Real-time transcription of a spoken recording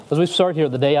As we start here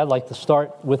today, I'd like to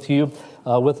start with you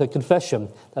with a confession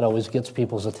that always gets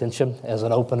people's attention as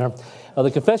an opener. The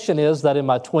confession is that in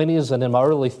my 20s and in my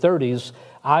early 30s,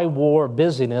 I wore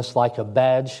busyness like a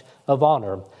badge of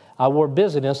honor. I wore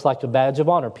busyness like a badge of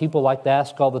honor. People like to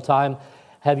ask all the time,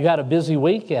 have you had a busy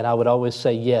week? And I would always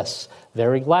say yes,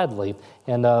 very gladly.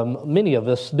 And many of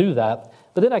us do that.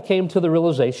 But then I came to the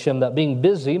realization that being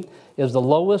busy is the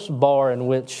lowest bar in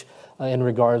which, in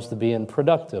regards to being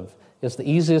productive. It's the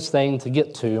easiest thing to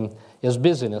get to is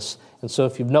busyness. And so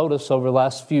if you've noticed over the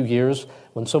last few years,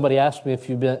 when somebody asks me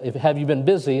have you been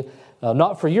busy,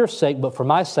 not for your sake, but for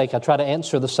my sake, I try to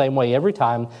answer the same way every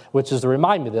time, which is to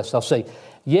remind me of this. I'll say,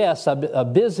 yes,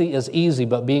 busy is easy,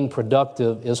 but being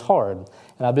productive is hard.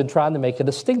 And I've been trying to make a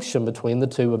distinction between the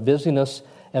two of busyness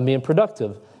and being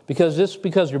productive. Because just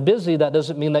because you're busy, that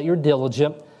doesn't mean that you're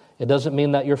diligent. It doesn't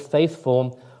mean that you're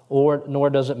faithful, nor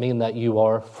does it mean that you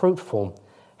are fruitful.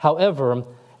 However,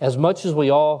 as much as we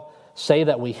all say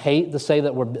that we hate to say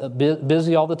that we're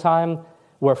busy all the time,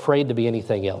 we're afraid to be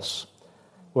anything else.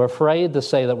 We're afraid to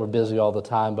say that we're busy all the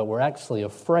time, but we're actually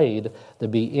afraid to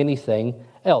be anything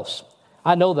else.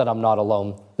 I know that I'm not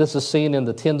alone. This is seen in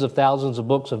the tens of thousands of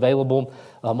books available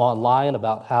online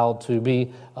about how to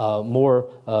be more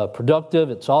productive.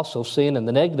 It's also seen in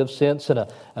the negative sense in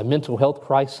a mental health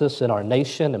crisis in our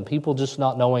nation and people just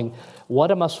not knowing, what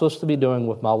am I supposed to be doing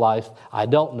with my life? I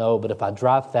don't know, but if I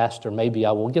drive faster, maybe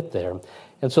I will get there.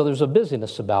 And so there's a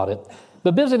busyness about it.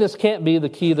 But busyness can't be the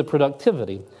key to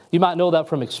productivity. You might know that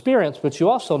from experience, but you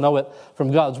also know it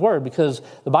from God's Word because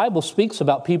the Bible speaks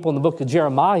about people in the book of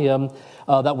Jeremiah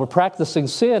that were practicing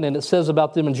sin, and it says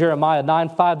about them in Jeremiah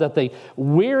 9:5 that they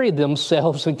wearied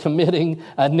themselves in committing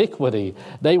iniquity.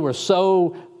 They were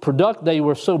so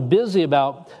busy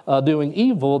about doing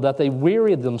evil that they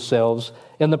wearied themselves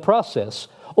in the process.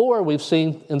 Or we've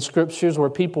seen in scriptures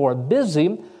where people are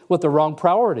busy with the wrong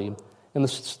priority. And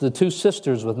the two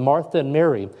sisters with Martha and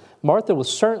Mary. Martha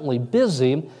was certainly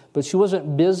busy, but she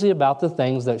wasn't busy about the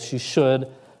things that she should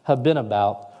have been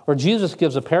about. Or Jesus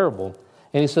gives a parable,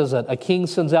 and he says that a king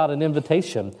sends out an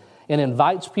invitation and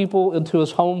invites people into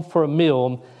his home for a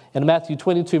meal. In Matthew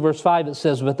 22, verse 5, it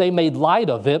says, but they made light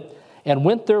of it and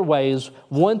went their ways,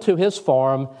 one to his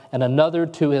farm and another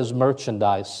to his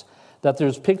merchandise. That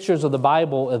there's pictures of the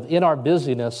Bible of in our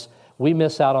busyness, we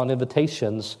miss out on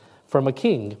invitations from a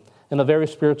king. In a very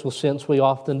spiritual sense, we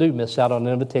often do miss out on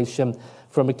an invitation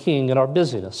from a king in our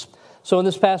busyness. So in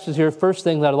this passage here, first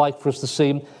thing that I'd like for us to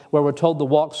see, where we're told to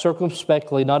walk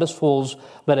circumspectly, not as fools,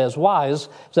 but as wise,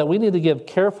 is that we need to give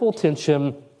careful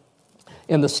attention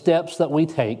in the steps that we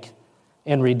take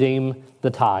and redeem the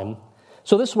time.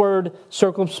 So this word,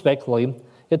 circumspectly,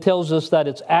 it tells us that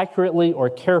it's accurately or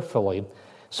carefully.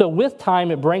 So with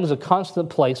time, it brings a constant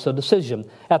place of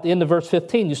decision. At the end of verse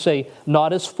 15, you say,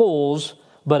 not as fools,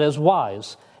 but as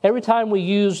wise. Every time we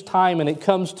use time and it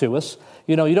comes to us,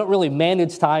 you don't really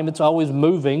manage time. It's always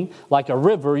moving like a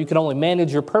river. You can only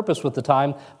manage your purpose with the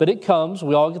time, but it comes.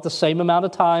 We all get the same amount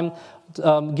of time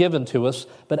given to us.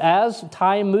 But as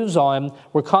time moves on,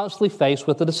 we're constantly faced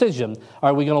with a decision.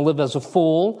 Are we going to live as a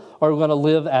fool or are we going to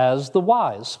live as the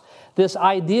wise? This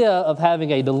idea of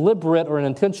having a deliberate or an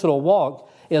intentional walk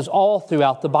is all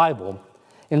throughout the Bible.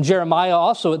 In Jeremiah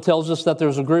also, it tells us that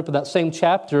there's a group in that same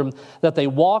chapter that they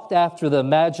walked after the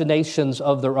imaginations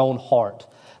of their own heart,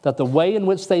 that the way in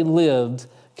which they lived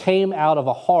came out of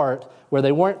a heart where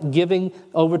they weren't giving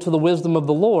over to the wisdom of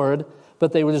the Lord,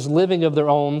 but they were just living of their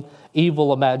own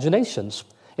evil imaginations.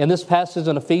 In this passage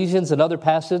in Ephesians, another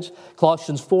passage,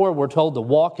 Colossians 4, we're told to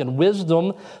walk in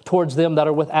wisdom towards them that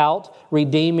are without,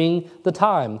 redeeming the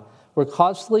time. We're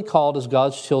constantly called as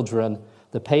God's children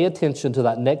to pay attention to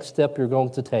that next step you're going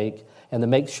to take and to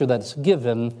make sure that it's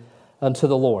given unto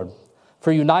the Lord.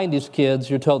 For you 90s kids,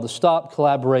 you're told to stop,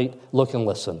 collaborate, look, and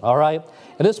listen, all right?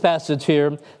 In this passage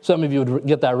here, some of you would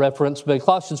get that reference, but in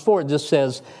Colossians 4, it just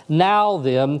says, now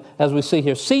then, as we see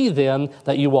here, see then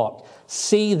that you walk.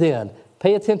 See then.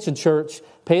 Pay attention, church.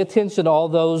 Pay attention to all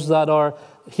those that are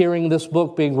hearing this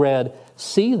book being read.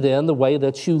 See then the way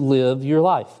that you live your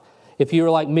life. If you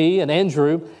were like me and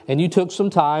Andrew, and you took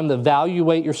some time to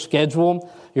evaluate your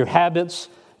schedule, your habits,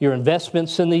 your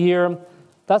investments in the year,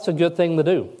 that's a good thing to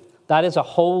do. That is a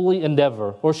holy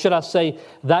endeavor. Or should I say,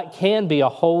 that can be a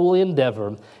holy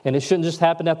endeavor. And it shouldn't just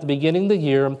happen at the beginning of the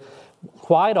year.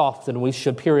 Quite often, we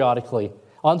should periodically.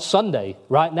 On Sunday,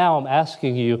 right now, I'm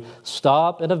asking you,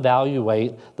 stop and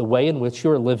evaluate the way in which you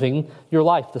are living your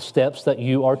life, the steps that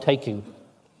you are taking.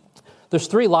 There's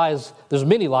three lies, there's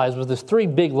many lies, but there's three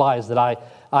big lies that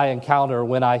I encounter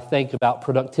when I think about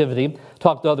productivity,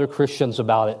 talk to other Christians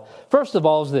about it. First of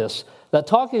all is this: that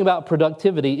talking about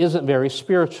productivity isn't very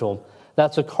spiritual.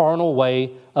 That's a carnal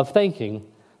way of thinking.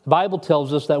 The Bible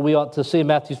tells us that we ought to see in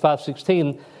Matthew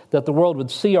 5:16 that the world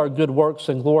would see our good works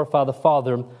and glorify the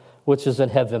Father which is in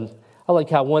heaven. I like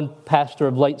how one pastor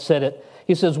of late said it.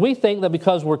 He says, we think that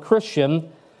because we're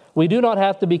Christian, we do not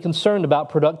have to be concerned about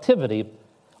productivity.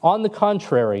 On the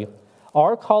contrary,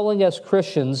 our calling as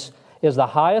Christians is the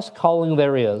highest calling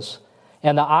there is.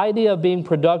 And the idea of being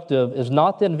productive is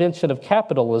not the invention of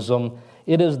capitalism,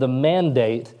 it is the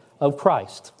mandate of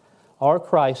Christ. Our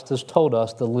Christ has told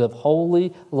us to live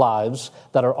holy lives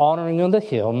that are honoring unto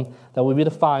Him, that we be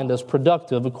defined as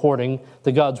productive according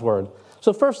to God's Word.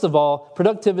 So first of all,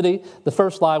 productivity, the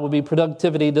first lie would be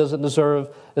productivity doesn't deserve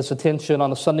its attention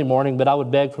on a Sunday morning, but I would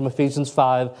beg from Ephesians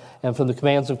 5 and from the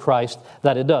commands of Christ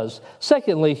that it does.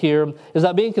 Secondly here is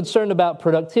that being concerned about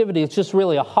productivity, it's just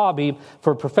really a hobby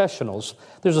for professionals.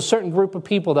 There's a certain group of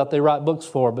people that they write books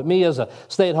for, but me as a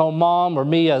stay-at-home mom or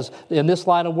me as in this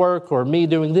line of work or me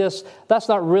doing this, that's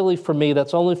not really for me.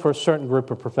 That's only for a certain group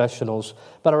of professionals.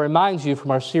 But I remind you from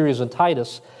our series in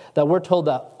Titus that we're told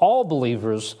that all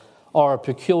believers are a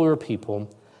peculiar people,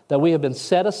 that we have been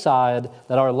set aside,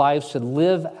 that our lives should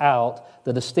live out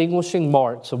the distinguishing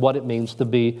marks of what it means to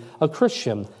be a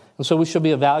Christian. And so we should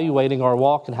be evaluating our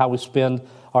walk and how we spend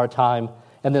our time.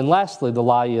 And then lastly, the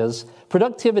lie is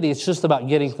productivity is just about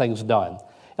getting things done.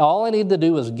 All I need to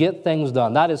do is get things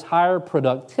done. That is higher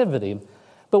productivity.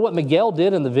 But what Miguel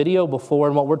did in the video before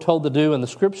and what we're told to do in the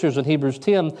scriptures in Hebrews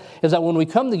 10 is that when we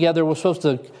come together, we're supposed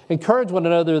to encourage one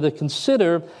another to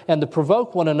consider and to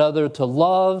provoke one another to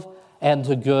love and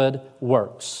to good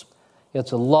works.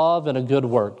 It's a love and a good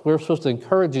work. We're supposed to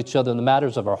encourage each other in the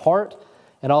matters of our heart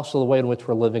and also the way in which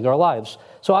we're living our lives.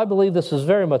 So I believe this is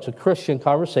very much a Christian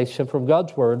conversation from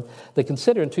God's Word that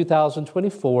consider in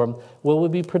 2024, will we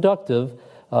be productive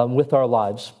with our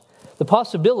lives? The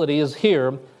possibility is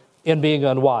here in being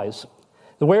unwise.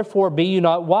 Wherefore be you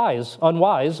not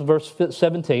unwise, verse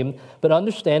 17, but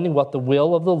understanding what the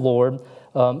will of the Lord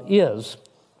is.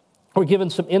 We're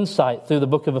given some insight through the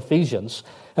book of Ephesians.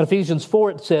 In Ephesians 4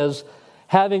 it says,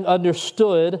 having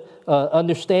understood,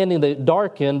 understanding that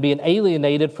darkened, being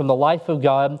alienated from the life of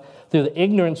God through the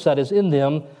ignorance that is in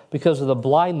them because of the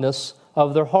blindness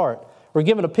of their heart. We're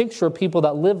given a picture of people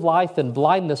that live life in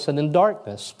blindness and in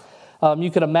darkness.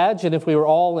 You can imagine if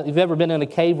you've ever been in a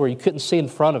cave where you couldn't see in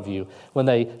front of you. When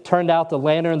they turned out the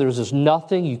lantern, there was just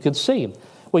nothing you could see.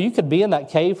 Well, you could be in that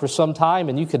cave for some time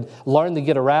and you could learn to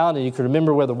get around and you could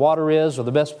remember where the water is or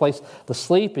the best place to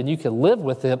sleep and you could live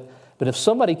with it. But if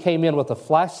somebody came in with a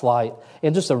flashlight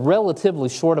in just a relatively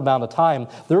short amount of time,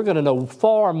 they're going to know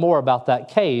far more about that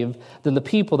cave than the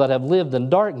people that have lived in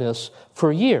darkness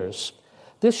for years.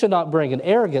 This should not bring an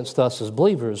arrogance to us as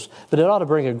believers, but it ought to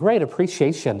bring a great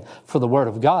appreciation for the Word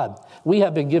of God. We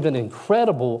have been given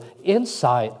incredible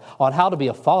insight on how to be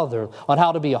a father, on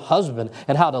how to be a husband,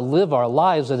 and how to live our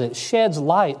lives, and it sheds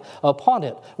light upon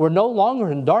it. We're no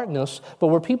longer in darkness, but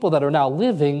we're people that are now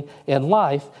living in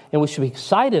life, and we should be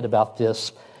excited about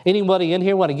this. Anybody in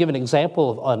here want to give an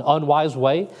example of an unwise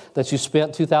way that you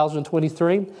spent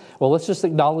 2023? Well, let's just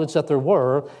acknowledge that there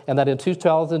were, and that in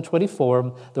 2024,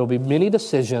 there will be many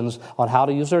decisions on how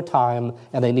to use their time,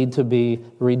 and they need to be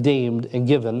redeemed and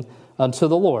given unto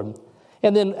the Lord.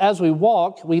 And then as we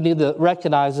walk, we need to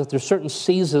recognize that there's certain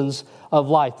seasons of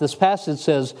life. This passage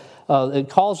says, it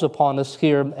calls upon us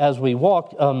here as we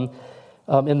walk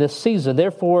in this season.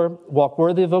 Therefore, walk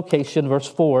worthy of vocation, verse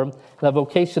 4. That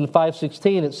vocation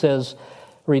 5:16, it says,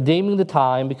 redeeming the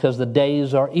time because the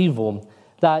days are evil.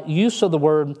 That use of the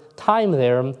word time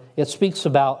there, it speaks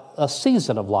about a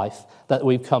season of life that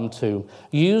we've come to.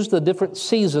 Use the different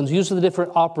seasons, use the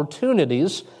different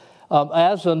opportunities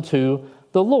as unto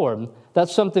the Lord.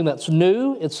 That's something that's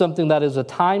new. It's something that is a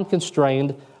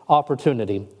time-constrained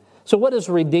opportunity. So what does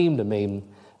redeemed mean?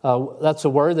 That's a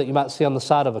word that you might see on the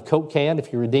side of a Coke can.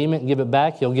 If you redeem it and give it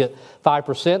back, you'll get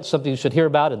 5%, something you should hear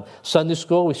about in Sunday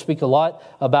school. We speak a lot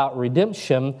about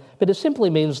redemption, but it simply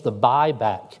means the buy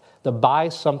back, to buy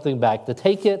something back, to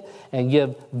take it and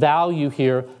give value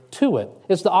here to it.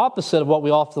 It's the opposite of what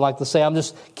we often like to say, I'm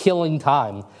just killing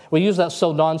time. We use that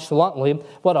so nonchalantly.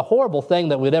 What a horrible thing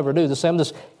that we'd ever do, to say I'm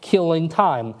just killing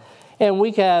time. And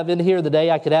we have in here today,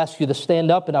 I could ask you to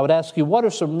stand up and I would ask you, what are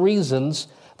some reasons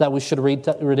that we should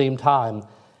redeem time?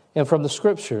 And from the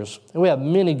scriptures, and we have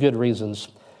many good reasons.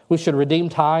 We should redeem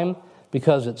time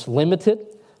because it's limited.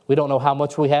 We don't know how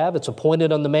much we have. It's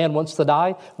appointed on the man once to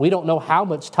die. We don't know how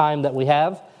much time that we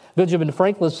have. Benjamin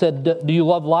Franklin said, do you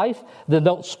love life? Then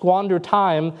don't squander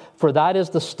time, for that is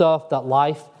the stuff that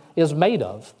life is made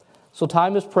of. So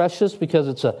time is precious because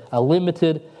it's a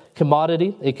limited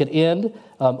commodity. It could end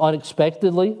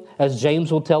unexpectedly. As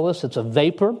James will tell us, it's a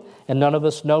vapor, and none of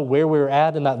us know where we're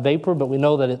at in that vapor, but we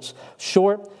know that it's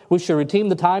short. We should redeem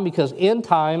the time because in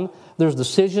time, there's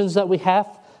decisions that we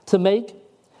have to make.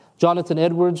 Jonathan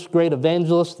Edwards, great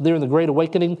evangelist, there in the Great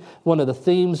Awakening, one of the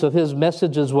themes of his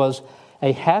messages was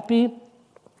a happy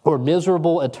or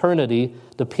miserable eternity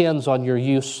depends on your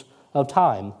use of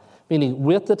time. Meaning,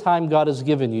 with the time God has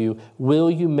given you,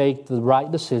 will you make the right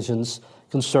decisions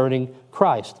concerning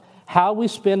Christ? How we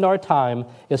spend our time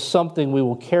is something we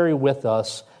will carry with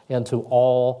us into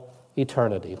all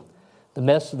eternity.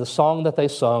 The song that they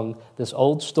sung, this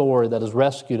old story that has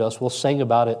rescued us, we'll sing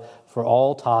about it for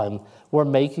all time. We're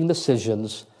making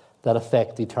decisions that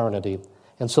affect eternity.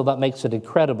 And so that makes it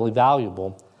incredibly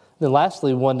valuable. Then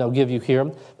lastly, one I'll give you here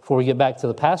before we get back to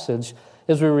the passage,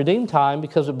 is we redeem time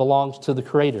because it belongs to the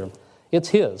Creator. It's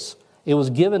His. It was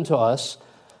given to us,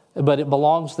 but it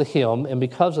belongs to Him. And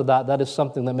because of that, that is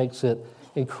something that makes it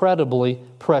incredibly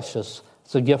precious.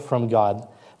 It's a gift from God.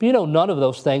 But you know, none of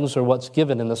those things are what's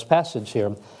given in this passage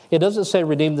here. It doesn't say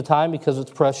redeem the time because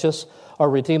it's precious or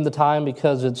redeem the time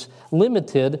because it's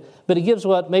limited, but it gives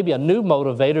what maybe a new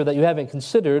motivator that you haven't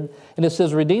considered. And it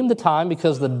says redeem the time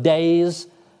because the days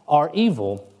are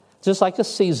evil. Just like a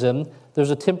season,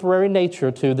 there's a temporary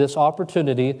nature to this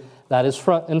opportunity that is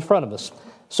in front of us.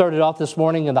 Started off this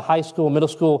morning in the high school, middle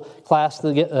school class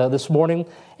this morning,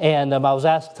 and I was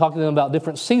talking to them about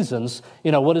different seasons.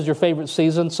 You know, what is your favorite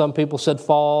season? Some people said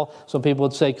fall. Some people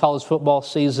would say college football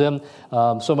season.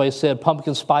 Somebody said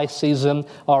pumpkin spice season,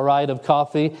 all right, of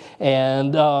coffee.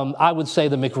 And I would say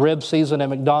the McRib season at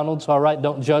McDonald's, all right,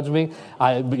 don't judge me.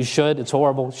 You should. It's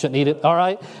horrible. You shouldn't eat it, all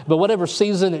right? But whatever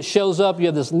season it shows up, you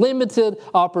have this limited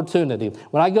opportunity.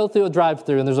 When I go through a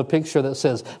drive-thru and there's a picture that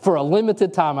says, for a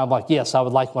limited time, I'm like, yes, I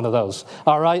would like one of those,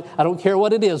 all right? I don't care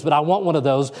what it is, but I want one of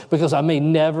those because I may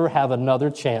never have another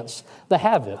chance to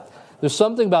have it. There's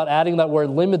something about adding that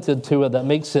word limited to it that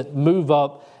makes it move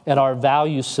up in our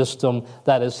value system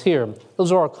that is here.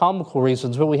 Those are our comical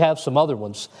reasons, but we have some other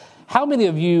ones. How many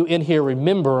of you in here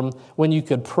remember when you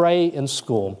could pray in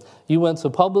school? You went to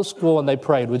public school and they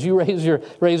prayed. Would you raise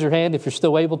your hand if you're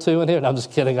still able to in here? No, I'm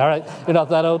just kidding, all right? You're not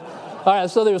that old? All right,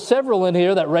 so there's several in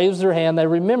here that raised their hand. They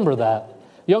remember that.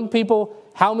 Young people,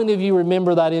 how many of you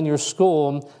remember that in your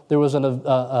school there was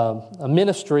a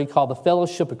ministry called the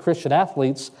Fellowship of Christian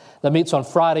Athletes that meets on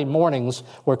Friday mornings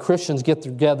where Christians get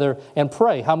together and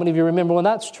pray? How many of you remember when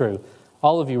that's true?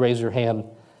 All of you raise your hand.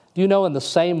 Do you know in the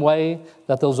same way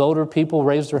that those older people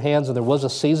raised their hands and there was a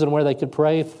season where they could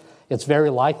pray, it's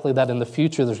very likely that in the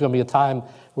future there's going to be a time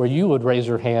where you would raise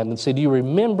your hand and say, do you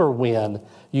remember when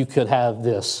you could have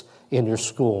this in your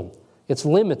school? It's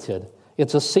limited.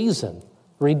 It's a season.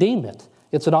 Redeem it.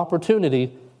 It's an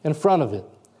opportunity in front of it.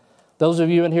 Those of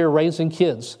you in here raising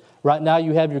kids, right now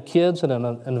you have your kids in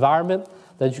an environment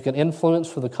that you can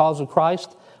influence for the cause of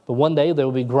Christ, but one day they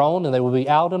will be grown and they will be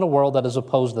out in a world that is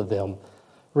opposed to them.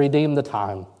 Redeem the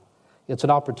time. It's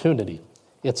an opportunity.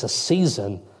 It's a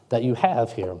season that you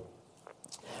have here.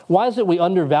 Why is it we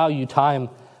undervalue time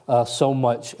so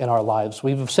much in our lives?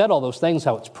 We've said all those things,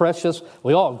 how it's precious.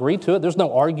 We all agree to it. There's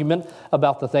no argument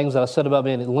about the things that I said about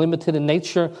being limited in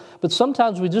nature. But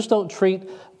sometimes we just don't treat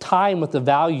time with the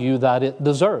value that it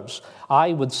deserves.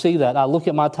 I would see that. I look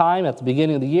at my time at the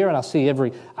beginning of the year and I see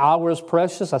every hour is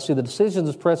precious. I see the decisions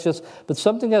as precious. But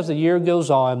something as the year goes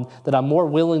on that I'm more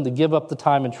willing to give up the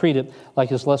time and treat it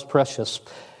like it's less precious.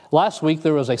 Last week,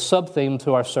 there was a sub-theme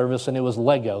to our service, and it was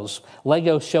Legos.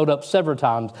 Legos showed up several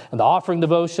times in the offering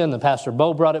devotion, and Pastor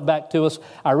Bo brought it back to us.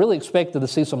 I really expected to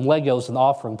see some Legos in the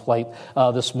offering plate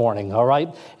this morning, all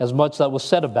right, as much that was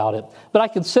said about it. But I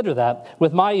consider that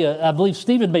with my, I believe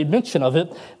Stephen made mention of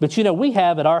it, but you know, we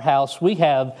have at our house, we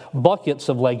have buckets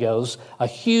of Legos, a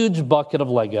huge bucket of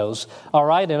Legos, all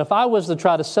right, and if I was to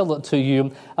try to sell it to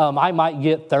you, I might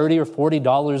get $30 or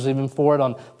 $40 even for it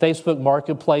on Facebook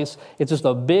Marketplace. It's just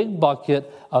a big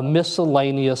bucket of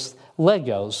miscellaneous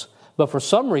Legos. But for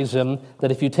some reason,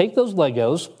 that if you take those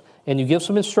Legos and you give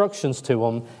some instructions to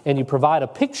them and you provide a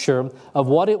picture of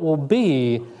what it will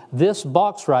be, this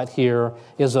box right here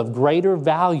is of greater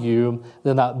value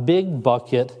than that big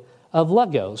bucket of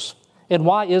Legos. And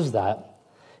why is that?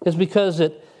 It's because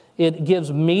it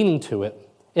gives meaning to it.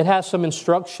 It has some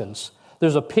instructions.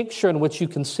 There's a picture in which you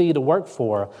can see to work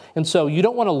for. And so you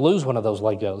don't want to lose one of those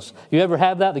Legos. You ever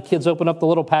have that? The kids open up the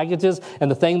little packages,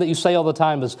 and the thing that you say all the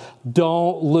time is,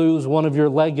 don't lose one of your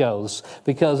Legos.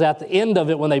 Because at the end of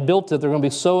it, when they built it, they're going to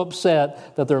be so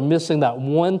upset that they're missing that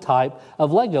one type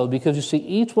of Lego. Because you see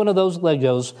each one of those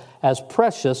Legos as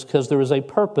precious because there is a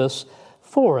purpose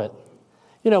for it.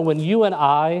 You know, when you and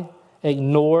I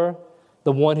ignore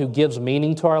the one who gives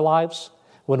meaning to our lives,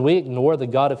 when we ignore the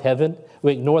God of heaven,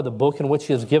 we ignore the book in which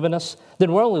He has given us,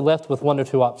 then we're only left with one or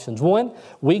two options. One,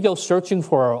 we go searching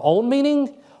for our own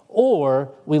meaning,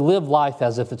 or we live life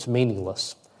as if it's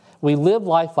meaningless. We live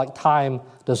life like time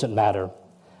doesn't matter.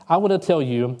 I want to tell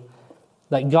you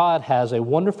that God has a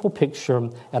wonderful picture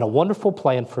and a wonderful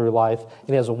plan for your life, and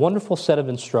He has a wonderful set of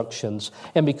instructions.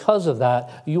 And because of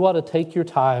that, you ought to take your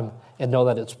time and know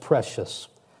that it's precious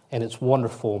and it's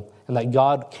wonderful, and that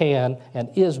God can and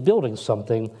is building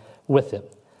something with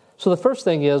it. So the first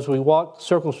thing is we walk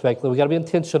circumspectly. We've got to be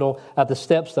intentional at the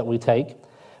steps that we take.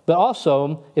 But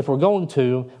also, if we're going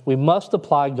to, we must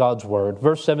apply God's word.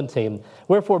 Verse 17,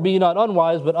 wherefore be ye not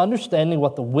unwise, but understanding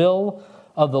what the will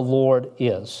of the Lord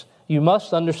is. You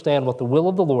must understand what the will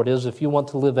of the Lord is if you want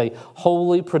to live a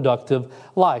holy, productive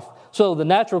life. So the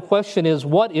natural question is,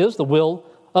 what is the will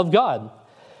of God?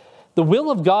 The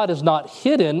will of God is not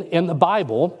hidden in the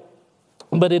Bible,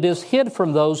 but it is hid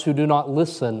from those who do not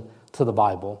listen to the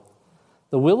Bible.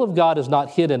 The will of God is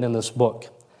not hidden in this book,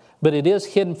 but it is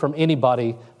hidden from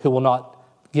anybody who will not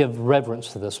give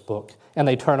reverence to this book, and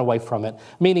they turn away from it,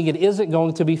 meaning it isn't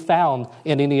going to be found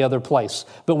in any other place.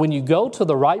 But when you go to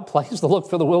the right place to look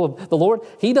for the will of the Lord,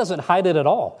 He doesn't hide it at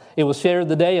all. It was shared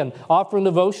today in offering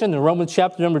devotion in Romans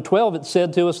chapter number 12. It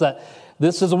said to us that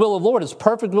this is the will of the Lord. It's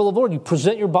perfect will of the Lord. You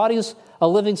present your bodies a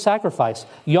living sacrifice.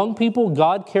 Young people,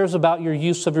 God cares about your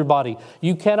use of your body.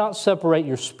 You cannot separate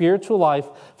your spiritual life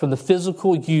from the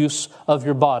physical use of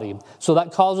your body. So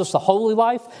that calls us to holy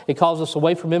life. It calls us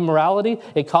away from immorality.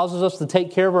 It causes us to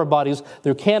take care of our bodies.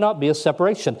 There cannot be a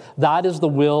separation. That is the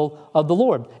will of the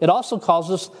Lord. It also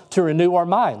calls us to renew our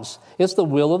minds. It's the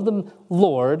will of the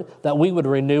Lord that we would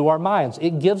renew our minds.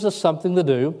 It gives us something to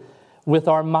do with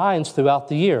our minds throughout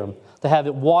the year, to have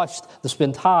it washed, to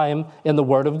spend time in the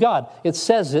Word of God. It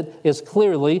says it as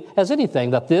clearly as anything,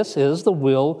 that this is the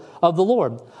will of the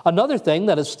Lord. Another thing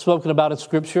that is spoken about in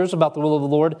Scriptures about the will of the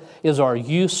Lord is our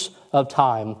use of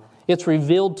time. It's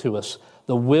revealed to us.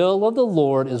 The will of the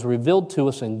Lord is revealed to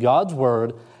us in God's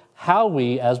Word, how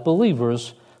we as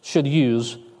believers should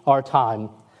use our time.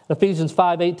 Ephesians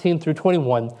 5:18 through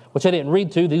 21, which I didn't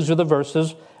read to, these are the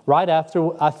verses right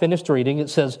after I finished reading. It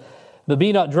says, but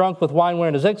be not drunk with wine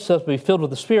wherein is excess, but be filled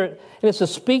with the Spirit. And it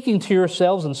says, speaking to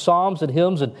yourselves in psalms and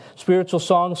hymns and spiritual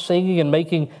songs, singing and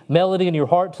making melody in your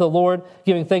heart to the Lord,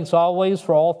 giving thanks always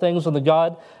for all things unto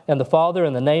God and the Father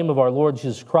in the name of our Lord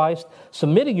Jesus Christ,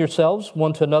 submitting yourselves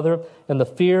one to another in the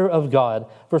fear of God.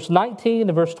 Verse 19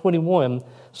 and verse 21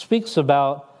 speaks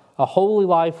about a holy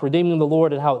life, redeeming the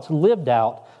Lord, and how it's lived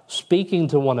out, speaking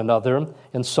to one another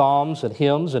in psalms and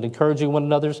hymns and encouraging one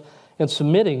another and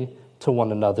submitting to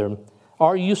one another.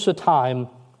 Our use of time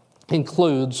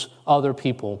includes other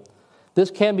people. This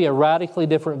can be a radically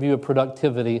different view of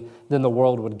productivity than the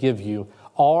world would give you.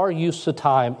 Our use of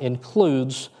time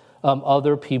includes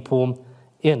other people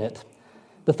in it.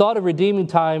 The thought of redeeming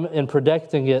time and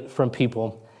protecting it from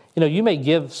people. You know, you may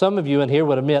give, some of you in here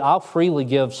would admit, I'll freely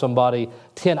give somebody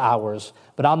 10 hours,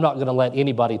 but I'm not going to let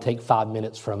anybody take 5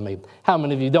 minutes from me. How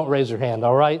many of you, don't raise your hand,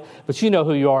 all right? But you know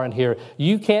who you are in here.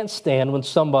 You can't stand when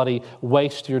somebody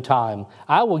wastes your time.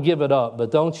 I will give it up, but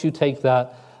don't you take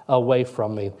that away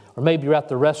from me. Or maybe you're at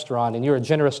the restaurant and you're a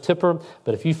generous tipper,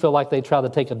 but if you feel like they try to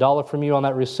take $1 from you on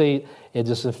that receipt, it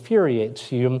just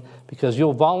infuriates you because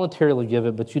you'll voluntarily give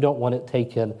it, but you don't want it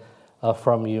taken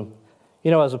from you. You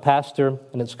know, as a pastor,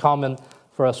 and it's common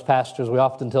for us pastors, we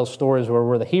often tell stories where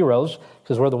we're the heroes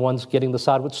because we're the ones getting to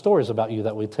decide what stories about you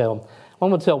that we tell. I'm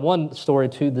going to tell one story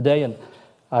to you today, and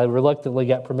I reluctantly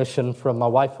got permission from my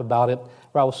wife about it,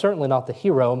 where I was certainly not the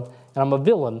hero, and I'm a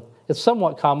villain. It's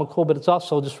somewhat comical, but it's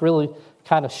also just really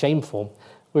kind of shameful.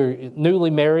 We were newly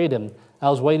married, and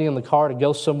I was waiting in the car to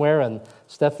go somewhere, and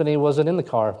Stephanie wasn't in the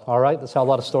car, all right? That's how a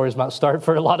lot of stories might start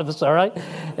for a lot of us, all right?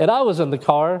 And I was in the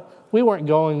car. We weren't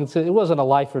going to, it wasn't a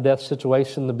life or death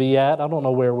situation to be at. I don't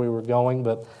know where we were going,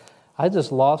 but I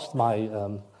just lost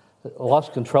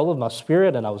control of my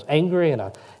spirit, and I was angry,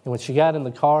 and when she got in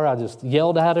the car, I just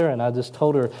yelled at her, and I just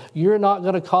told her, you're not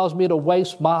going to cause me to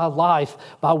waste my life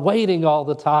by waiting all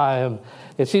the time.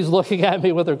 And she's looking at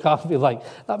me with her coffee like,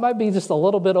 that might be just a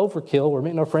little bit overkill. We're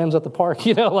meeting our friends at the park,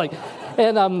 you know, like,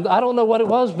 and I don't know what it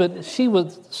was, but she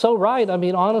was so right. I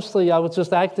mean, honestly, I was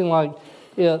just acting like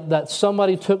that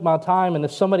somebody took my time, and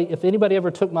if anybody ever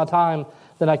took my time,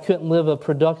 then I couldn't live a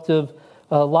productive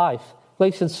life.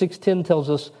 Galatians 6:10 tells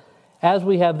us, as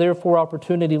we have therefore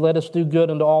opportunity, let us do good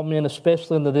unto all men,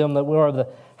 especially unto them that we are the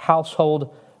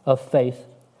household of faith.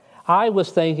 I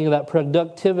was thinking that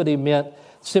productivity meant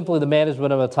simply the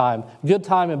management of a time. Good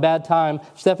time and bad time.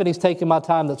 Stephanie's taking my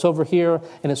time that's over here,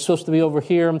 and it's supposed to be over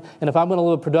here. And if I'm going to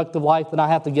live a productive life, then I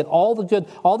have to get all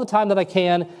the time that I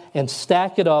can and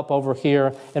stack it up over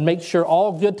here and make sure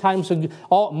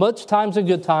much time's a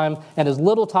good time and as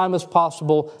little time as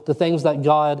possible to things that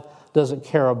God doesn't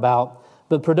care about.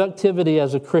 But productivity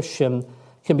as a Christian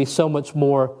can be so much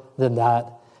more than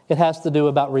that. It has to do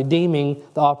about redeeming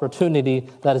the opportunity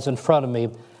that is in front of me.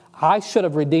 I should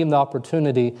have redeemed the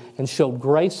opportunity and showed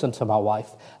grace unto my wife.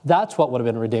 That's what would have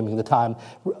been redeeming the time.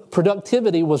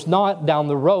 Productivity was not down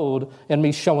the road and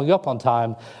me showing up on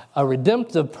time. A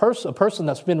redemptive person, a person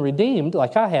that's been redeemed,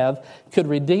 like I have, could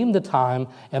redeem the time,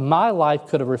 and my life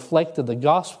could have reflected the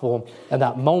gospel in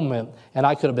that moment, and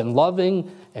I could have been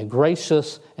loving and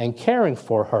gracious and caring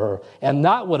for her, and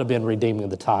that would have been redeeming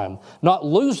the time. Not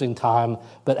losing time,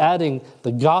 but adding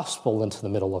the gospel into the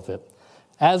middle of it.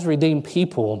 As redeemed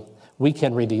people, we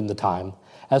can redeem the time.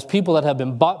 As people that have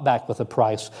been bought back with a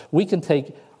price, we can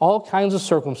take all kinds of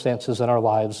circumstances in our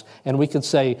lives and we can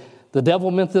say, the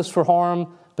devil meant this for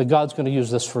harm, but God's going to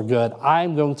use this for good.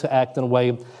 I'm going to act in a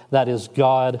way that is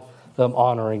God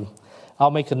honoring. I'll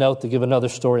make a note to give another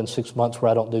story in 6 months where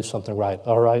I don't do something right,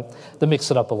 all right? To mix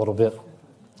it up a little bit.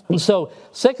 And so,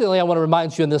 secondly, I want to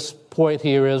remind you in this point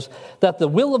here is that the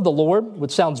will of the Lord,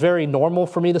 which sounds very normal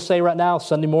for me to say right now,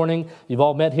 Sunday morning, you've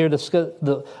all met here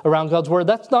around God's Word.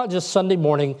 That's not just Sunday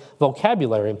morning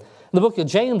vocabulary. In the book of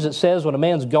James, it says when a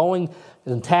man's going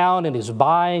in town and he's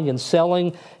buying and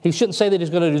selling, he shouldn't say that he's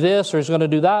going to do this or he's going to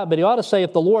do that, but he ought to say,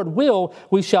 if the Lord will,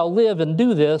 we shall live and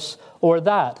do this or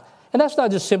that. And that's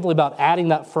not just simply about adding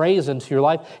that phrase into your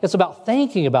life. It's about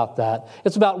thinking about that.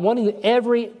 It's about wanting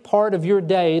every part of your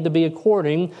day to be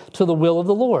according to the will of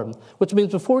the Lord, which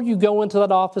means before you go into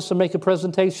that office and make a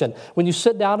presentation, when you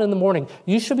sit down in the morning,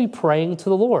 you should be praying to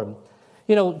the Lord.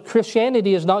 You know,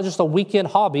 Christianity is not just a weekend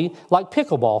hobby like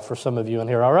pickleball for some of you in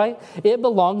here, all right? It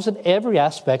belongs in every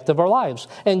aspect of our lives.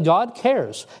 And God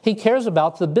cares. He cares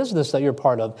about the business that you're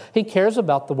part of. He cares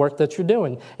about the work that you're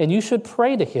doing. And you should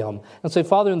pray to Him and say,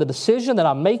 Father, in the decision that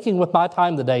I'm making with my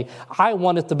time today, I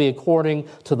want it to be according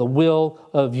to the will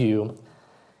of you.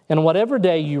 And whatever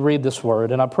day you read this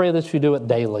word, and I pray that you do it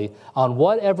daily, on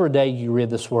whatever day you read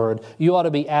this word, you ought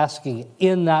to be asking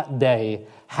in that day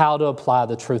how to apply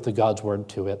the truth of God's word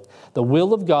to it. The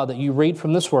will of God that you read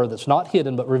from this word that's not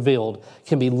hidden but revealed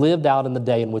can be lived out in the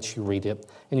day in which you read it.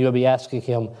 And you'll be asking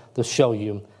Him to show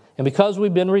you. And because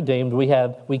we've been redeemed,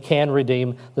 we can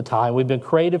redeem the time. We've been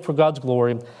created for God's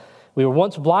glory. We were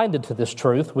once blinded to this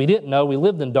truth. We didn't know. We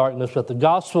lived in darkness, but the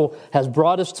gospel has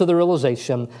brought us to the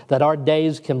realization that our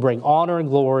days can bring honor and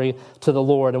glory to the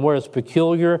Lord. And we're as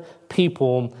peculiar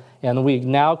people, and we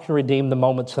now can redeem the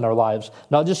moments in our lives.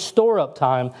 Not just store up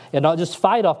time and not just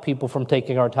fight off people from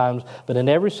taking our times, but in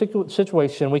every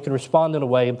situation we can respond in a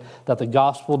way that the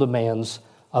gospel demands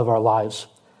of our lives.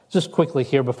 Just quickly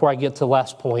here, before I get to the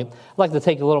last point, I'd like to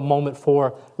take a little moment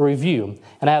for review.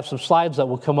 And I have some slides that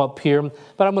will come up here,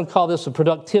 but I'm going to call this a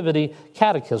productivity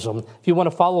catechism. If you want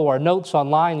to follow our notes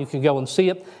online, you can go and see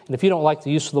it. And if you don't like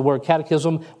the use of the word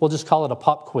catechism, we'll just call it a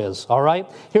pop quiz, all right?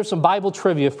 Here's some Bible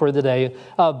trivia for today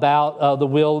about the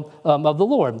will of the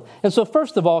Lord. And so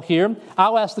first of all here,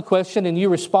 I'll ask the question and you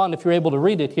respond if you're able to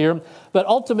read it here. But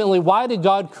ultimately, why did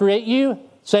God create you?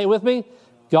 Say it with me.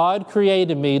 God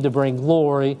created me to bring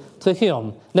glory to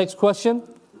Him. Next question.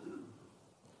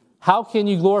 How can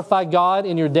you glorify God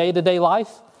in your day-to-day life?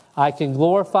 I can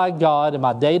glorify God in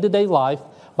my day-to-day life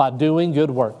by doing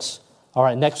good works. All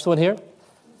right, next one here.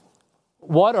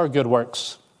 What are good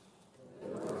works?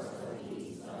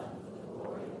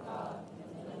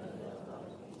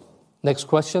 Next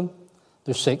question.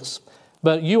 There's 6.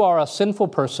 But you are a sinful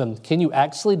person. Can you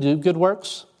actually do good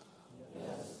works?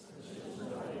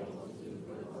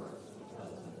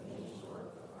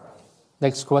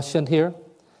 Next question here.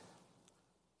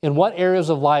 In what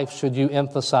areas of life should you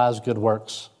emphasize good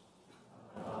works?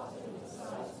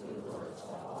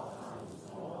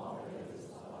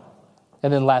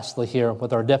 And then lastly here,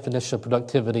 with our definition of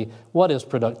productivity, what is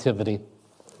productivity?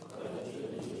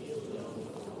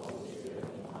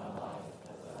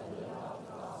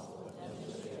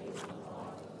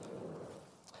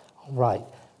 Right.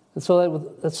 And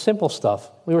so that's simple stuff.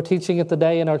 We were teaching it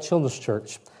today in our children's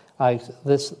church.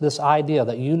 This idea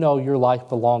that you know your life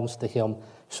belongs to Him.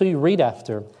 So you read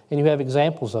after, and you have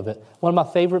examples of it. One of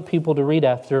my favorite people to read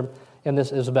after, and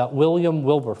this is about William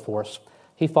Wilberforce.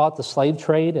 He fought the slave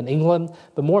trade in England,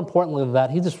 but more importantly than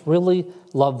that, he just really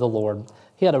loved the Lord.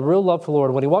 He had a real love for the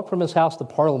Lord. When he walked from his house to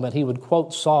Parliament, he would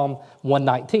quote Psalm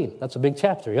 119. That's a big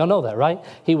chapter. Y'all know that, right?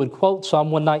 He would quote Psalm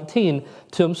 119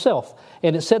 to himself.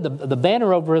 And it said the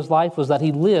banner over his life was that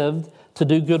he lived to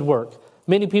do good work.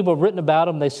 Many people have written about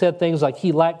him. They said things like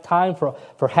he lacked time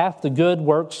for half the good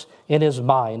works in his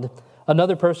mind.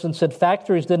 Another person said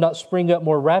factories did not spring up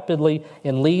more rapidly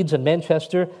in Leeds and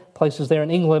Manchester, places there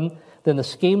in England, than the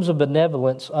schemes of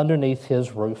benevolence underneath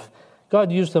his roof. God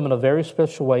used him in a very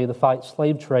special way to fight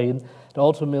slave trade that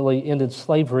ultimately ended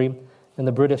slavery in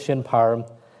the British Empire.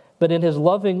 But in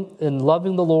loving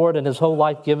the Lord and his whole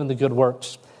life given the good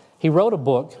works, he wrote a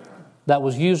book that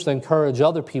was used to encourage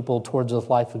other people towards a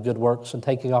life of good works and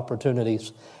taking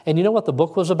opportunities. And you know what the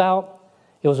book was about?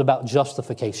 It was about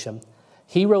justification.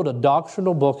 He wrote a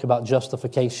doctrinal book about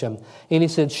justification. And he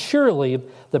said, surely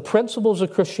the principles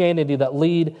of Christianity that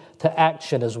lead to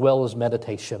action as well as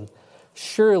meditation.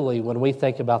 Surely when we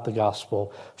think about the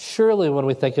gospel, surely when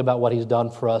we think about what he's done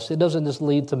for us, it doesn't just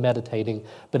lead to meditating,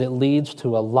 but it leads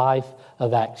to a life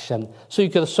of action. So you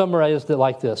could have summarized it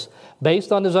like this.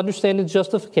 Based on his understanding of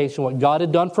justification, what God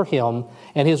had done for him,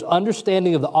 and his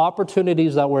understanding of the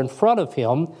opportunities that were in front of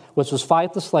him, which was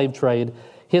fight the slave trade,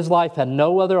 his life had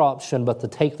no other option but to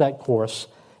take that course,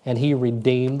 and he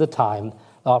redeemed the time,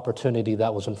 the opportunity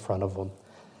that was in front of him.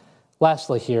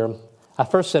 Lastly here, I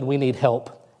first said we need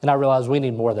help. And I realize we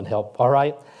need more than help, all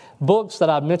right? Books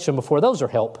that I've mentioned before, those are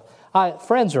help.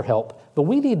 Friends are help. But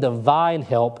we need divine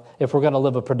help if we're going to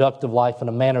live a productive life in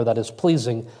a manner that is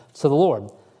pleasing to the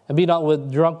Lord. And be not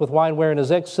drunk with wine wherein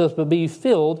is excess, but be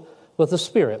filled with the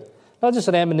Spirit. Not just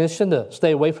an admonition to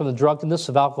stay away from the drunkenness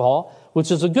of alcohol,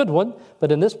 which is a good one.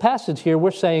 But in this passage here,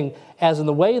 we're saying, as in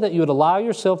the way that you would allow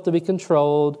yourself to be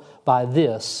controlled by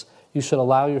this, you should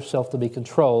allow yourself to be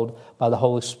controlled by the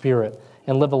Holy Spirit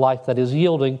and live a life that is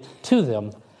yielding to them.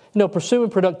 You know,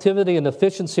 pursuing productivity and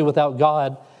efficiency without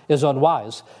God is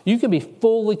unwise. You can be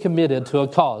fully committed to a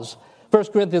cause.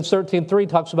 1 Corinthians 13:3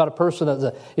 talks about a person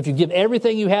that if you give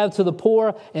everything you have to the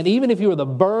poor, and even if you were to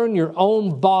burn your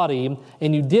own body,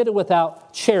 and you did it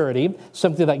without charity,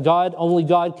 something that only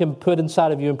God can put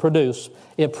inside of you and produce,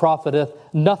 it profiteth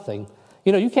nothing.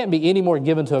 You know, you can't be any more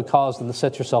given to a cause than to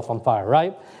set yourself on fire,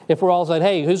 right? If we're all saying,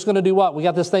 hey, who's going to do what? We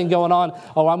got this thing going on.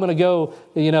 Oh, I'm going to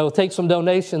go, take some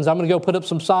donations. I'm going to go put up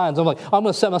some signs. I'm like, I'm going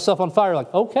to set myself on fire.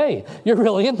 Like, okay, you're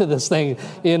really into this thing,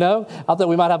 I thought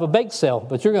we might have a bake sale,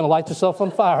 but you're going to light yourself on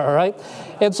fire, all right?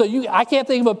 And so I can't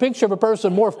think of a picture of a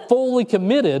person more fully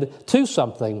committed to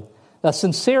something. A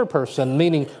sincere person,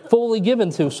 meaning fully given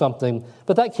to something.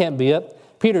 But that can't be it.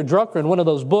 Peter Drucker, in one of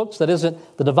those books that isn't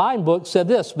the divine book, said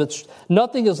this, but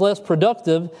nothing is less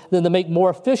productive than to make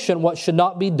more efficient what should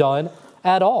not be done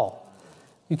at all.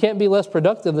 You can't be less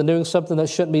productive than doing something that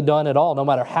shouldn't be done at all, no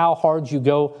matter how hard you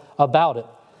go about it.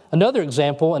 Another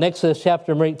example, in Exodus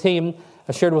chapter 18,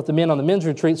 I shared with the men on the men's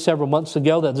retreat several months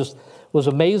ago that just was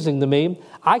amazing to me.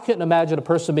 I couldn't imagine a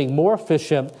person being more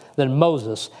efficient than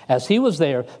Moses. As he was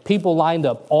there, people lined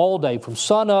up all day from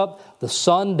sun up to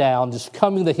sundown, just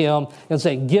coming to him and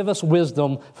saying, give us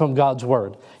wisdom from God's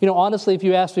word. Honestly, if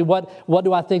you ask me what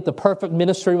do I think the perfect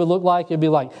ministry would look like, it'd be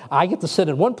like, I get to sit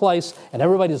in one place and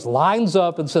everybody just lines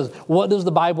up and says, what does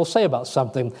the Bible say about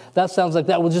something? That sounds like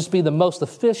that would just be the most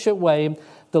efficient way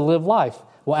to live life.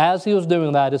 Well, as he was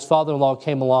doing that, his father-in-law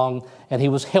came along and he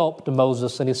was helped to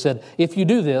Moses. And he said, if you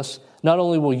do this, not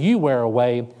only will you wear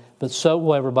away, but so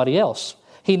will everybody else.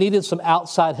 He needed some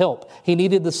outside help. He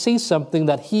needed to see something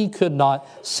that he could not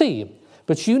see.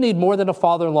 But you need more than a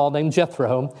father-in-law named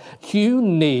Jethro. You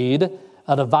need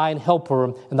a divine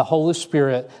helper in the Holy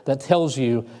Spirit that tells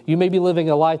you may be living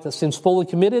a life that seems fully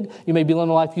committed. You may be living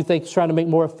a life you think is trying to make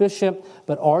more efficient,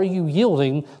 but are you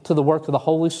yielding to the work of the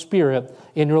Holy Spirit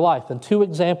in your life? And two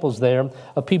examples there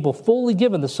of people fully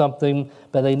given to something,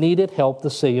 but they needed help to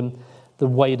see the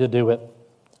way to do it.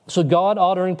 So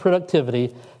God-honoring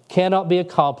productivity cannot be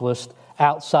accomplished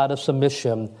outside of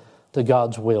submission to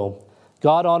God's will.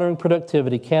 God-honoring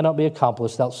productivity cannot be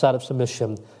accomplished outside of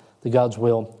submission to God's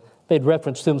will. Made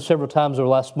reference to him several times over the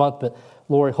last month, but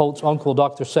Lori Holt's uncle,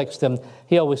 Dr. Sexton,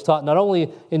 he always taught not only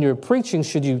in your preaching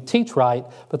should you teach right,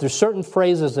 but there's certain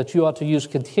phrases that you ought to use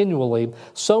continually,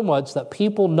 so much that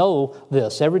people know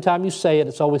this. Every time you say it,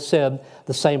 it's always said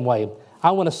the same way.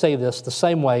 I want to say this the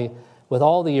same way with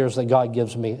all the ears that God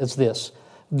gives me. It's this: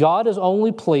 God is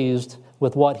only pleased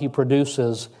with what he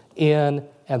produces in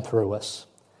and through us.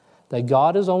 That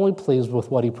God is only pleased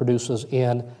with what he produces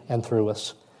in and through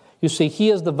us. You see, he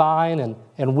is the vine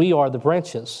and we are the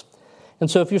branches.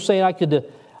 And so if you're saying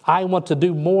I want to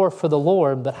do more for the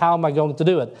Lord, but how am I going to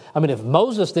do it? I mean, if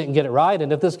Moses didn't get it right,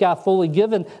 and if this guy fully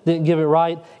given didn't give it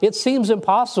right, it seems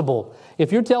impossible.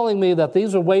 If you're telling me that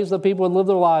these are ways that people would live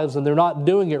their lives and they're not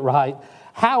doing it right,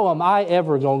 how am I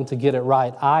ever going to get it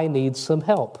right? I need some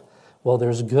help. Well,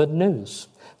 there's good news,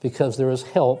 because there is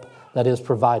help that is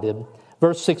provided.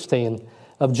 Verse 16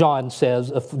 of John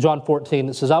says, of John 14,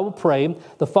 it says, I will pray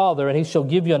the Father, and he shall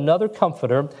give you another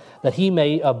comforter, that he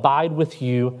may abide with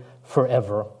you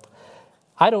forever.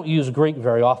 I don't use Greek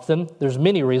very often. There's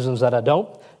many reasons that I don't.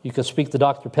 You could speak to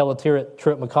Dr. Pelletier at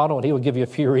Truett McConnell, and he would give you a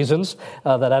few reasons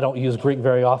that I don't use Greek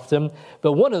very often.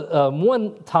 But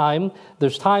one time,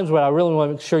 there's times where I really want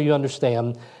to make sure you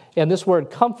understand, and this word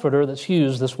comforter that's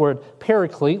used, this word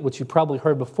paraclete, which you probably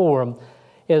heard before,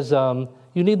 is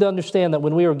you need to understand that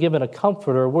when we are given a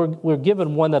comforter, we're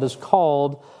given one that is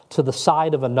called to the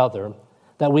side of another,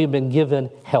 that we've been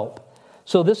given help.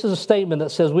 So this is a statement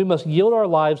that says we must yield our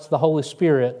lives to the Holy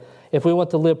Spirit if we want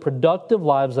to live productive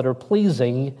lives that are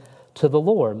pleasing to the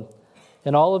Lord.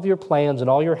 In all of your plans and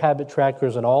all your habit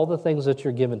trackers and all the things that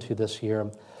you're given to this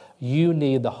year, you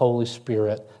need the Holy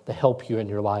Spirit to help you in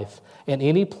your life. And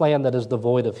any plan that is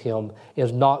devoid of Him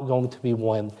is not going to be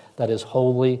one that is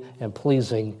holy and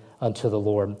pleasing unto the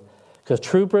Lord. Because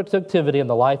true productivity in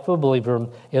the life of a believer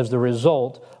is the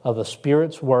result of the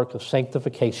Spirit's work of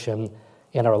sanctification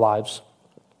in our lives.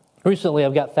 Recently,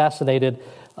 I've got fascinated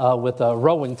with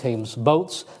rowing teams,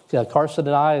 boats. Carson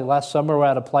and I, last summer, were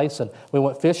at a place, and we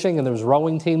went fishing, and there was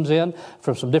rowing teams in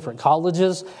from some different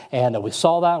colleges, and we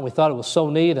saw that, and we thought it was so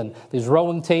neat, and these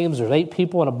rowing teams, there's 8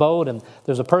 people in a boat, and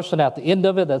there's a person at the end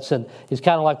of it he's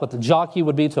kind of like what the jockey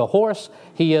would be to a horse.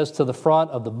 He is to the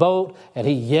front of the boat, and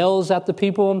he yells at the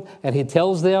people, and he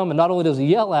tells them, and not only does he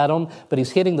yell at them, but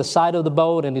he's hitting the side of the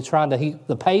boat, and he's trying to heat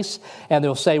the pace, and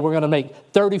they'll say, we're going to make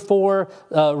 34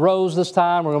 rows this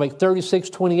time, we're going to make 36,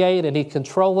 28, and he's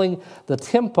controlling the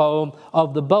tempo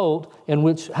of the boat in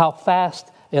which how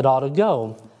fast it ought to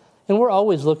go. And we're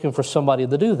always looking for somebody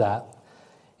to do that.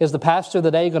 Is the pastor of the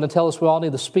day going to tell us we all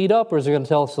need to speed up, or is he going to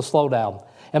tell us to slow down?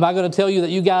 Am I going to tell you that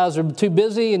you guys are too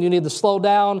busy and you need to slow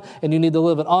down and you need to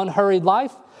live an unhurried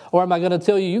life? Or am I going to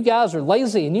tell you guys are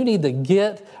lazy and you need to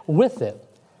get with it?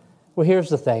 Well, here's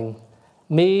the thing.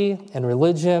 Me and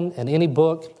religion and any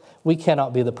book, we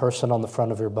cannot be the person on the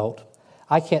front of your boat.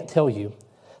 I can't tell you.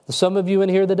 Some of you in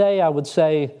here today, I would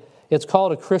say it's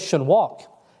called a Christian walk.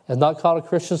 It's not called a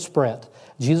Christian sprint.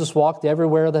 Jesus walked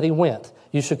everywhere that He went.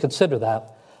 You should consider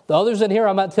that. The others in here,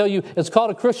 I might tell you, it's called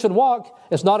a Christian walk.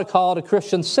 It's not called a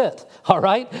Christian sit. All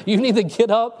right? You need to get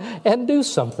up and do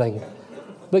something.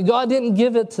 But God didn't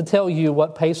give it to tell you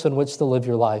what pace in which to live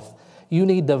your life. You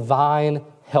need divine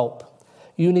help.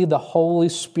 You need the Holy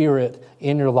Spirit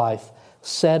in your life,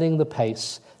 setting the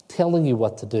pace, telling you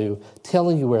what to do,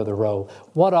 telling you where to row,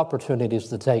 what opportunities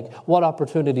to take, what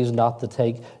opportunities not to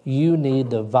take. You need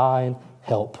divine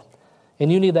help. And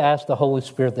you need to ask the Holy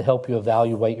Spirit to help you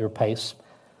evaluate your pace.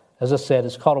 As I said,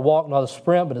 it's called a walk, not a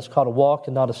sprint, but it's called a walk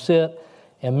and not a sit.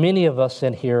 And many of us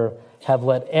in here have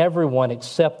let everyone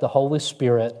except the Holy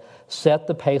Spirit set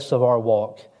the pace of our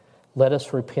walk. Let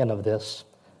us repent of this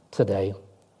today.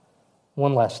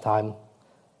 One last time.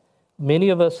 Many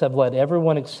of us have let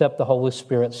everyone except the Holy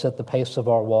Spirit set the pace of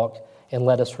our walk, and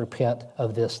let us repent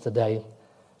of this today.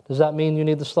 Does that mean you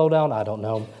need to slow down? I don't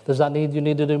know. Does that mean you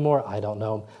need to do more? I don't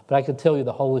know. But I can tell you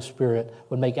the Holy Spirit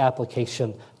would make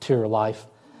application to your life.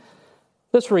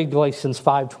 Let's read Galatians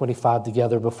 5:25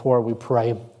 together before we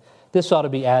pray. This ought to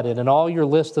be added in all your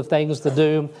list of things to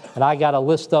do, and I got a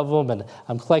list of them, and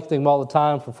I'm collecting them all the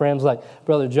time from friends like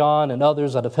Brother John and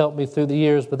others that have helped me through the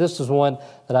years, but this is one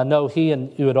that I know he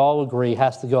and you would all agree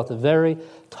has to go at the very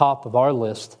top of our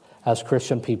list as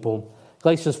Christian people.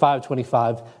 Galatians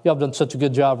 5:25. You all have done such a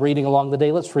good job reading along the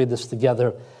day. Let's read this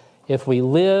together. If we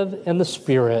live in the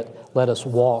Spirit, let us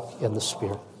walk in the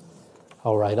Spirit.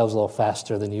 All right, I was a little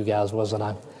faster than you guys, wasn't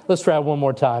I? Let's try it one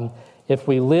more time. If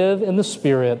we live in the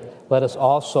Spirit, let us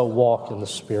also walk in the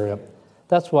Spirit.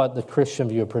 That's what the Christian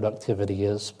view of productivity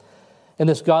is. And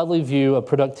this godly view of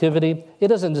productivity, it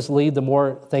doesn't just lead to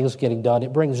more things getting done.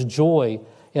 It brings joy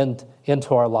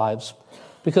into our lives.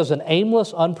 Because an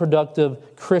aimless,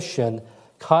 unproductive Christian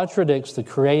contradicts the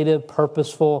creative,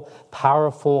 purposeful,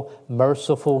 powerful,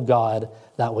 merciful God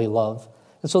that we love.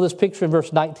 And so this picture in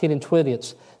verse 19 and 20,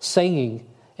 it's singing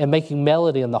and making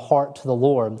melody in the heart to the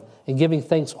Lord and giving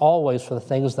thanks always for the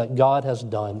things that God has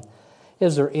done.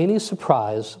 Is there any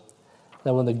surprise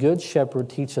that when the Good Shepherd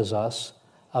teaches us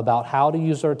about how to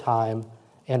use our time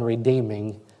and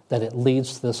redeeming, that it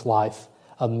leads to this life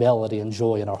of melody and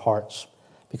joy in our hearts?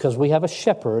 Because we have a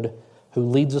shepherd who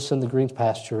leads us in the green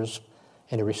pastures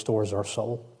and he restores our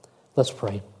soul. Let's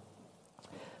pray.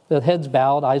 With heads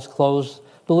bowed, eyes closed,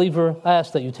 believer, I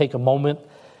ask that you take a moment.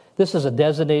 This is a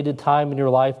designated time in your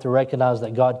life to recognize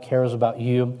that God cares about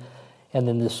you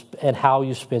and how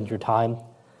you spend your time.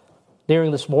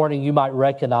 During this morning, you might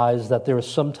recognize that there is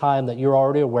some time that you're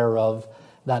already aware of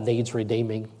that needs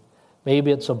redeeming.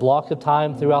 Maybe it's a block of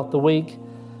time throughout the week,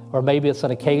 or maybe it's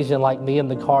an occasion like me in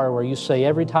the car where you say,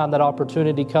 every time that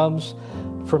opportunity comes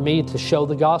for me to show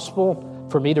the gospel,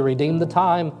 for me to redeem the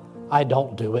time, I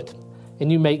don't do it.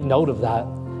 And you make note of that.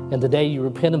 And today you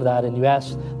repent of that and you ask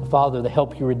the Father to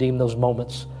help you redeem those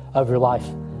moments of your life.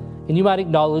 And you might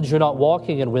acknowledge you're not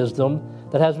walking in wisdom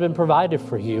that has been provided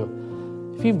for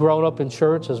you. If you've grown up in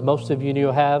church, as most of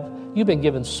you have, you've been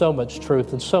given so much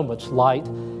truth and so much light.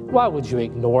 Why would you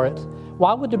ignore it?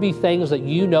 Why would there be things that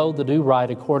you know to do right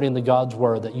according to God's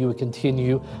word that you would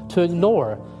continue to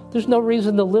ignore? There's no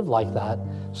reason to live like that.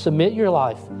 Submit your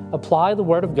life. Apply the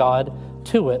word of God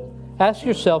to it. Ask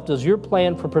yourself, does your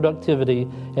plan for productivity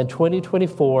in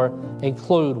 2024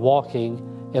 include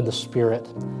walking in the Spirit?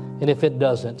 And if it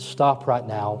doesn't, stop right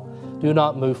now. Do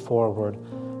not move forward,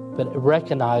 but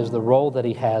recognize the role that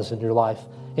He has in your life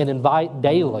and invite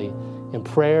daily in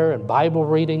prayer and Bible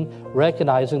reading,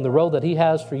 recognizing the role that He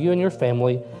has for you and your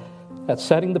family at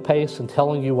setting the pace and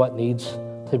telling you what needs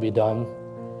to be done.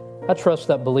 I trust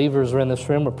that believers are in this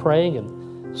room are praying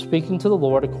and speaking to the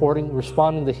Lord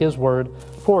responding to His word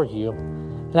for you.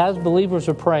 And as believers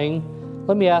are praying,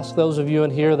 let me ask those of you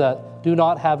in here that do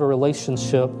not have a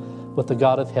relationship with the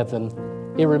God of heaven,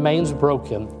 it remains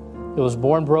broken. It was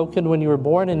born broken when you were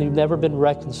born, and you've never been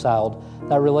reconciled.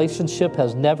 That relationship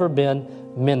has never been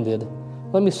mended.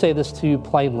 Let me say this to you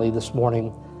plainly this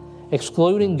morning.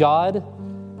 Excluding God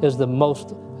is the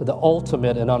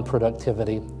ultimate in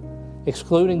unproductivity.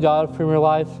 Excluding God from your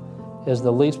life is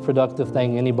the least productive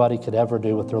thing anybody could ever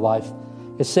do with their life.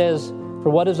 It says, for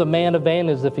what is a man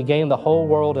advantage if he gain the whole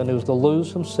world and is to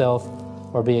lose himself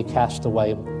or be a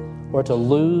castaway, or to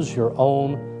lose your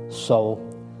own soul?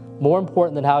 More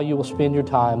important than how you will spend your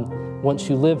time once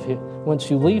you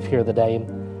leave here today,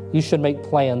 you should make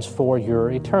plans for your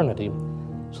eternity.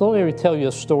 So let me tell you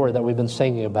a story that we've been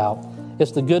singing about.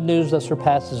 It's the good news that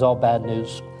surpasses all bad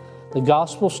news. The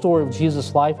gospel story of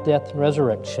Jesus' life, death, and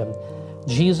resurrection.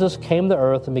 Jesus came to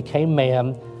earth and became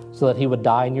man so that He would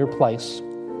die in your place.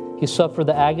 He suffered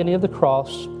the agony of the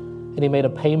cross, and He made a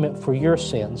payment for your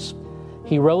sins.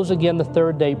 He rose again the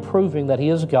third day, proving that He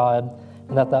is God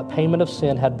and that payment of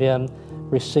sin had been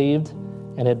received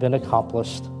and had been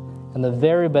accomplished. And the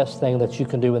very best thing that you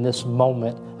can do in this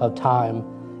moment of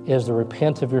time is to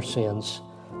repent of your sins.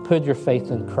 Put your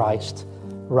faith in Christ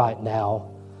right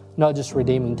now. Not just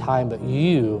redeeming time, but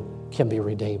you can be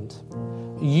redeemed.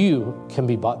 You can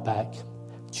be bought back.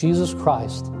 Jesus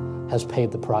Christ has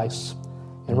paid the price.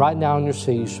 And right now in your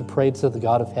seat, you should pray to the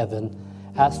God of heaven,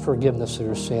 ask forgiveness of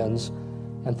your sins,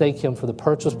 and thank Him for the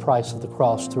purchase price of the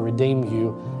cross to redeem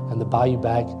you and to buy you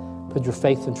back. Put your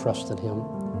faith and trust in Him.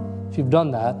 If you've done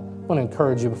that, I want to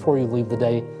encourage you before you leave the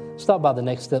day, stop by the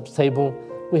Next Steps table.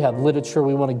 We have literature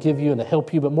we want to give you and to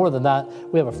help you, but more than that,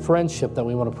 we have a friendship that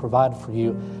we want to provide for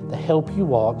you to help you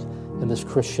walk in this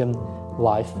Christian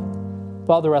life.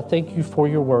 Father, I thank You for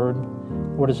Your word.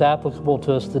 Lord, it's applicable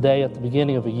to us today at the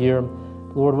beginning of a year.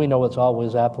 Lord, we know it's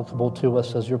always applicable to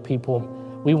us as Your people.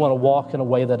 We want to walk in a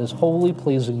way that is wholly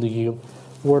pleasing to You.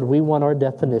 Lord, we want our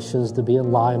definitions to be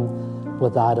in line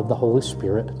with that of the Holy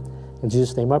Spirit. In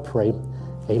Jesus' name I pray,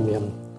 amen.